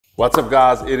What's up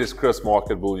guys, it is Chris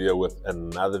Market Bull here with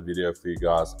another video for you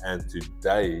guys, and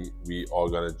today we are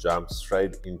going to jump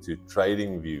straight into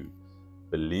TradingView.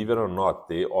 Believe it or not,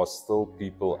 there are still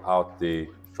people out there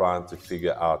trying to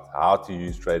figure out how to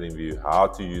use TradingView, how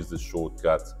to use the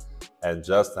shortcuts, and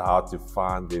just how to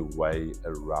find their way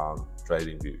around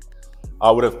TradingView. I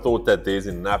would have thought that there's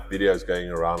enough videos going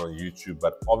around on YouTube,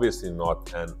 but obviously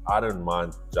not, and I don't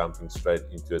mind jumping straight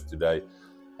into it today.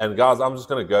 And guys, I'm just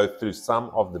going to go through some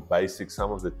of the basics,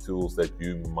 some of the tools that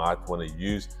you might want to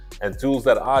use and tools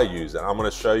that I use. And I'm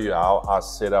going to show you how I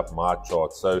set up my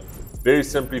chart. So very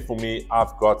simply for me,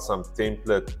 I've got some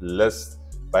template lists,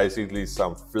 basically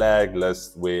some flag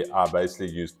lists where I basically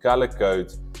use color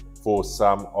codes for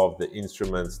some of the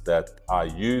instruments that I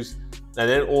use. And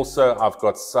then also I've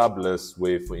got sub lists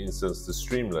where, for instance, the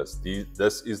stream list.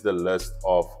 This is the list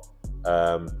of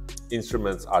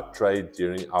instruments I trade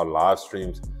during our live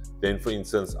streams. Then, for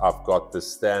instance, I've got the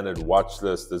standard watch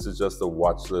list. This is just a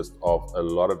watch list of a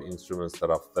lot of instruments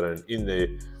that I've thrown in there.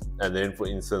 And then, for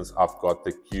instance, I've got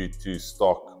the Q2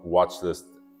 stock watch list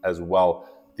as well.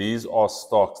 These are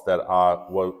stocks that I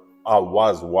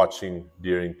was watching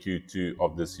during Q2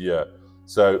 of this year.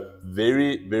 So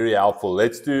very, very helpful.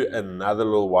 Let's do another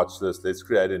little watch list. Let's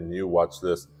create a new watch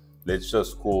list. Let's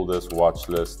just call this watch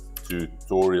list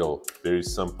tutorial. Very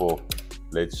simple.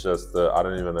 Let's just, I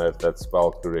don't even know if that's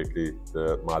spelled correctly.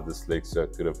 My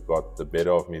dyslexia could have got the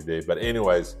better of me there. But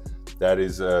anyways, that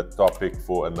is a topic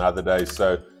for another day.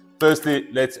 So firstly,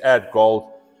 let's add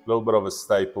gold. A little bit of a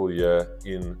staple here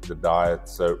in the diet.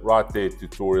 So right there,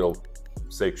 tutorial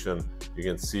section, you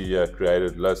can see here,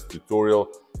 created list tutorial.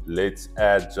 Let's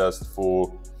add just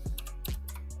for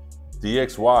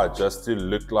DXY, just to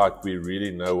look like we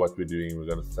really know what we're doing. We're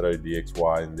going to throw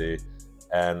DXY in there,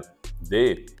 and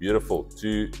there, beautiful,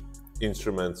 2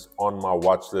 instruments on my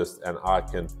watch list, and I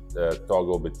can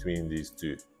toggle between these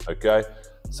 2. Okay,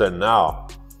 so now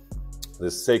the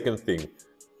second thing,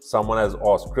 someone has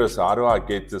asked, Chris, how do I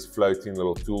get this floating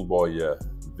little toolbar here?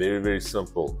 Very, very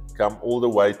simple. Come all the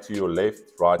way to your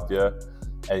left right here,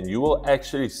 and you will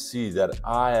actually see that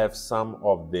I have some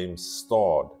of them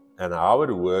starred. And how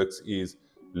it works is,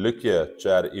 look here,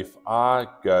 Chad, if I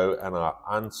go and I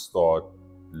unstart,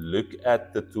 look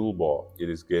at the toolbar.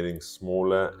 It is getting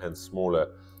smaller and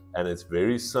smaller, and it's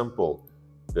very simple.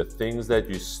 The things that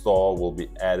you star will be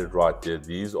added right there.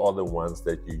 These are the ones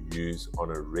that you use on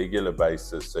a regular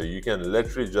basis. So you can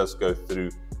literally just go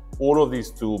through all of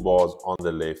these toolbars on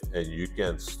the left, and you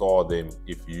can star them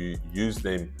if you use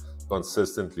them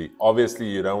consistently. Obviously,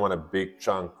 you don't want a big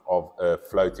chunk of a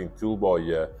floating toolbar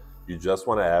here. You just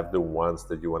want to have the ones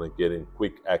that you want to get in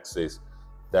quick access.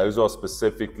 Those are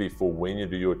specifically for when you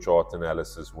do your chart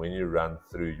analysis, when you run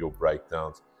through your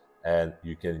breakdowns, and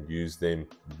you can use them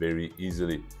very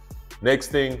easily. Next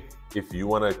thing, if you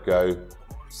want to go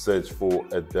search for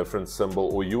a different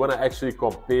symbol, or you want to actually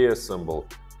compare a symbol,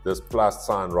 this plus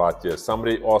sign right here.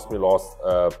 Somebody asked me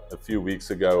a few weeks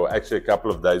ago, or actually a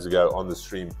couple of days ago on the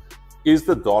stream, is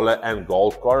the dollar and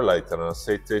gold correlated? And I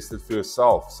said, test it for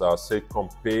yourself. So I said,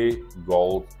 compare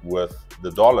gold with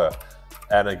the dollar.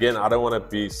 And again, I don't want to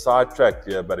be sidetracked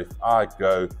here, but if I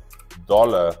go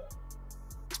dollar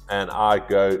and I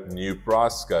go new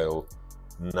price scale,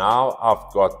 now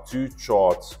I've got 2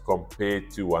 charts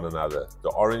compared to one another. The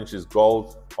orange is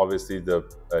gold, obviously the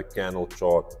candle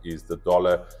chart is the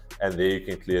dollar, and there you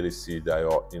can clearly see they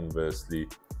are inversely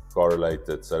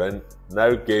correlated. So then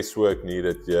no guesswork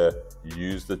needed here.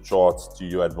 Use the charts to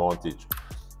your advantage.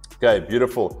 Okay,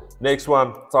 beautiful. Next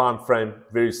one, time frame.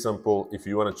 Very simple. If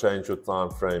you want to change your time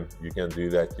frame, you can do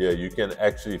that here. You can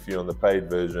actually, if you're on the paid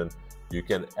version, you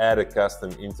can add a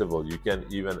custom interval. You can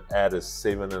even add a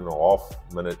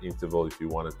 7.5 minute interval if you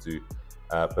wanted to.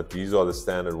 But these are the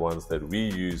standard ones that we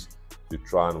use to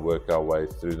try and work our way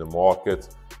through the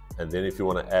market. And then if you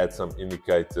want to add some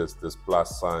indicators, this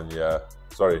plus sign here,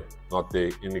 sorry, not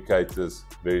the indicators,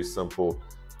 very simple.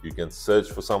 You can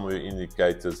search for some of your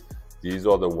indicators. These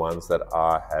are the ones that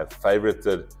I have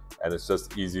favorited, and it's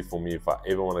just easy for me if I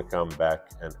ever want to come back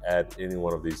and add any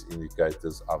one of these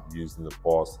indicators I've used in the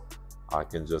past. I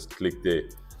can just click there.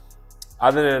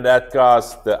 Other than that,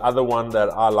 guys, the other one that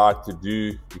I like to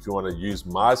do, if you want to use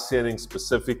my settings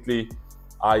specifically,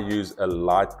 I use a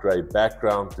light gray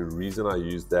background. The reason I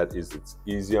use that is it's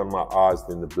easier on my eyes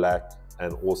than the black,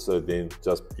 and also then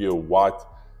just pure white.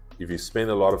 If you spend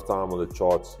a lot of time on the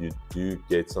charts, you do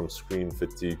get some screen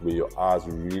fatigue where your eyes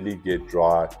really get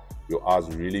dry, your eyes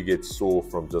really get sore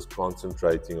from just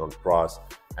concentrating on price.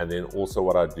 And then also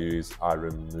what I do is I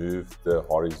remove the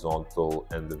horizontal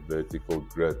and the vertical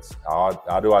grids.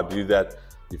 How do I do that?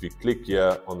 if you click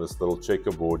here on this little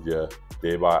checkerboard here,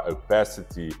 thereby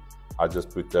opacity, I just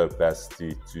put the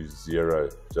opacity to 0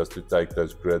 just to take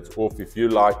those grids off. If you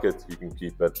like it, you can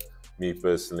keep it. Me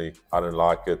personally, I don't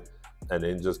like it. And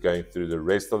then just going through the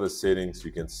rest of the settings,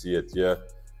 you can see it here.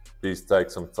 Please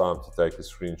take some time to take a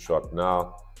screenshot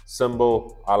now.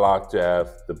 Symbol, I like to have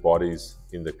the bodies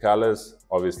in the colors,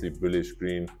 obviously bullish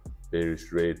green,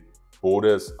 bearish red.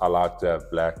 Borders, I like to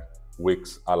have black.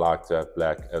 Wicks, I like to have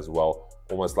black as well.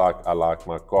 Almost like I like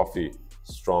my coffee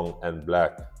strong and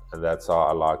black, and that's how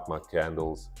I like my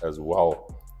candles as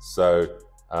well. So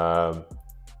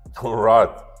all right,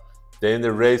 then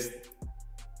the rest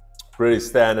pretty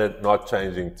standard, not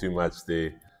changing too much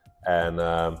there. And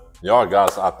yeah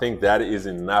guys, I think that is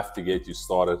enough to get you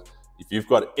started. If you've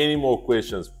got any more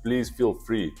questions, please feel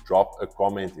free, drop a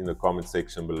comment in the comment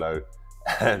section below,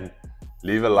 and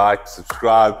leave a like,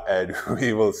 subscribe, and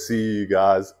we will see you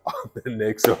guys on the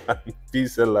next one.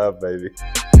 Peace and love, baby.